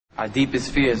Our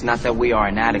deepest fear is not that we are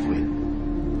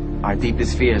inadequate. Our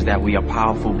deepest fear is that we are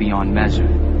powerful beyond measure.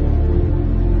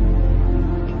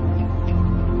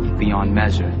 Beyond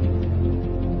measure.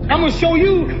 I'ma show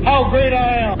you how great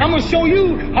I am. I'ma show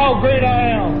you how great I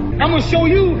am. I'ma show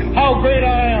you how great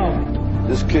I am.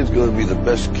 This kid's gonna be the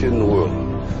best kid in the world.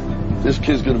 This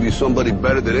kid's gonna be somebody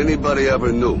better than anybody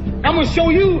ever knew. I'ma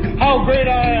show you how great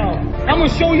I am. I'ma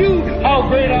show you how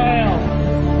great I am.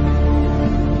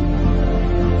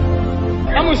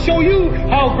 I'ma show you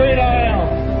how great I am.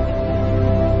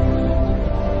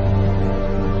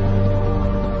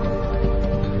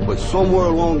 But somewhere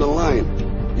along the line,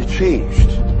 you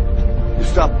changed. You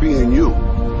stopped being you.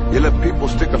 You let people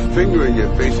stick a finger in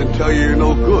your face and tell you you're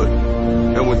no good.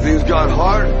 And when things got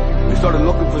hard, you started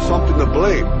looking for something to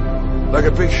blame. Like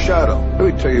a big shadow.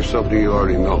 Let me tell you something you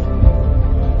already know.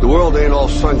 The world ain't all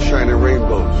sunshine and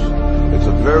rainbows. It's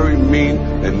a very mean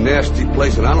and nasty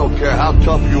place, and I don't care how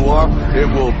tough you are, it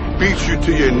will beat you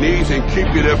to your knees and keep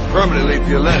you there permanently if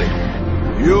you let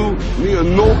it. You, me, or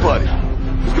nobody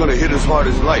is gonna hit as hard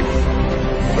as life.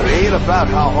 But it ain't about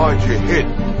how hard you hit.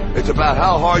 It's about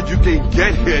how hard you can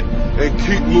get hit and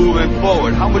keep moving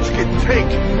forward. How much you can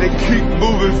take and keep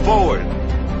moving forward.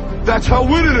 That's how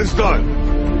winning is done.